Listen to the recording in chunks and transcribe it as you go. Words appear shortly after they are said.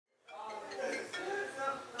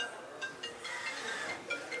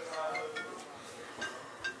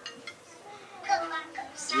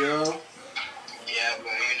Yeah. Yeah, but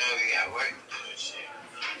you know we got work to do and shit.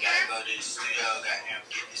 We gotta go to the studio, goddamn,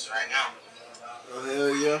 get this right now. Oh,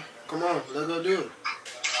 hell yeah. Come on, let's go do it.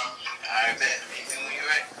 Alright, bet. Meet me when you're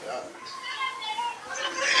ready. Yeah.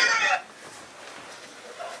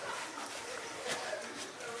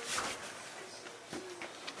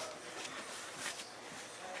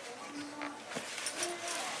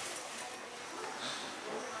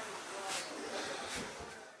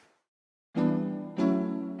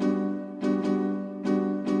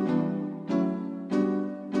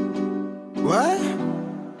 What?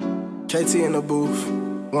 KT in the booth.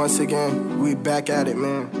 Once again, we back at it,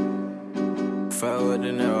 man.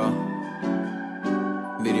 FeroDinero.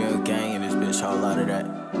 Video gang in this bitch, whole lot of that.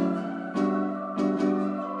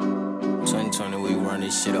 2020, we run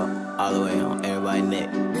this shit up all the way on everybody's neck.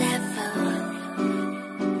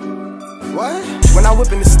 What? When I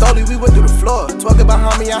whip in the stoley, we went through the floor. Talk about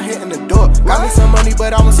how me out hitting the door. Got me some money,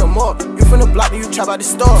 but I want some more. You from the block, then you trap out the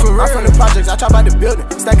store. I'm from the projects, I trap out the building.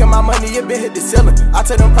 Stacking my money, it been hit the ceiling. I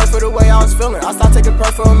take them perks for the way I was feeling. I start taking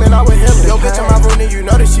perks for them and I was healing. Yo, bitch in my room, and you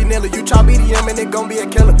know that she kneeling. You try BDM and it gon' be a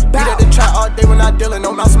killer. Beat at the trap all day when I dealing.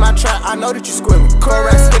 No mouse in my trap, I know that you squirming.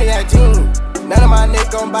 Correct, skinny at jeans. None of my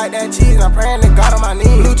niggas gon' bite that cheese. I'm praying to God on my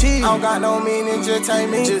knees. Blue cheese. I don't got no meaning, just take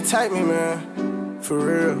me. Just take me, man. For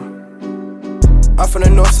real. I'm from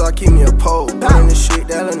the north, so I keep me a pole. Running the shit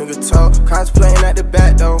that a nigga told. Contemplating at the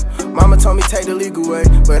back though. Mama told me take the legal way,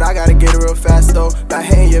 but I gotta get it real fast though. Not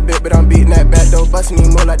hating your bit, but I'm beating that back though. Bustin' me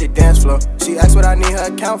more like the dance floor. She asked what I need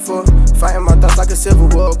her account for. Fighting my thoughts like a civil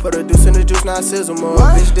war. Put a deuce in the juice, now I sizzle more.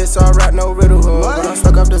 Bitch, this all rap, no riddle hole. But I'm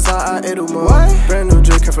stuck up the side, I idle more. Brand new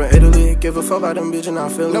drink, come from Italy. Give a fuck about them bitch and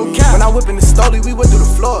I'm feeling no cap. When I whip in the stoley, we went through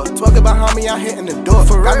the floor. Talk about how me out hitting the door.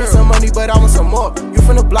 Got me some money, but I want some more. You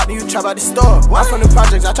from the block, then you trap out the store. I'm from the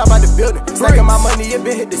projects, I trap out the building. Stacking my money, it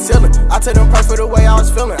been hit the ceiling. I take them perks for the way I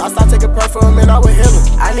was feeling. I start taking perks for them and I was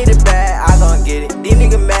healing. I need it bad, I gon' get it. These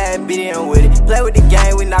niggas mad, beat in with it. Play with the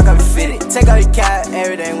game, we knock up and fit it. Take out the cap,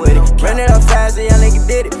 everything with it. Run it up fast, the young nigga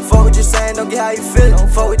did it. Fuck what you saying, don't care how you feel it.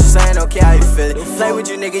 Fuck what you saying, don't care how you feel it. Play with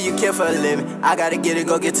you nigga, you kill for a living. I gotta get it,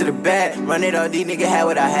 go get to the bag. Run it up, these niggas had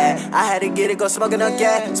what I had. I had to get it, go smoking on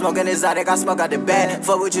gas. Smoking exotic, I smoke out the bag.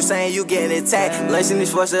 Fuck what you saying, you getting attacked. Lacing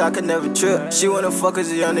these forces, I could never trip. She wanna fuck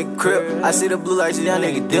cause a young nigga crip. I see the blue lights, a young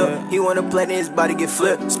nigga dip. He wanna play, then his body get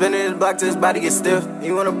flipped. Spinning his block till his body get stiff.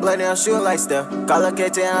 He wanna play, then I'm shooting like Steph. Call her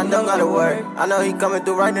KT and I don't gotta work. I know he coming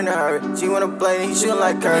through right in the hurt. She wanna play, then he shooting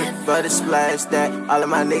like Kurt. But it's splash that. All of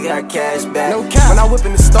my niggas got cash back. No cap. When I whip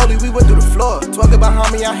in the stoley, we went through the floor. Talk about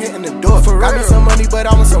how me out hitting the door. Got me some money, but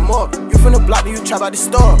I want some more. You from the block, then you trap out the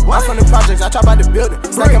store. I'm from the projects, I trap out the building.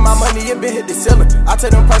 Stacking my money, it been hit the ceiling. I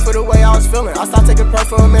take them perks for the way I was feeling. I start taking perks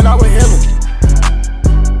for them and I was healing.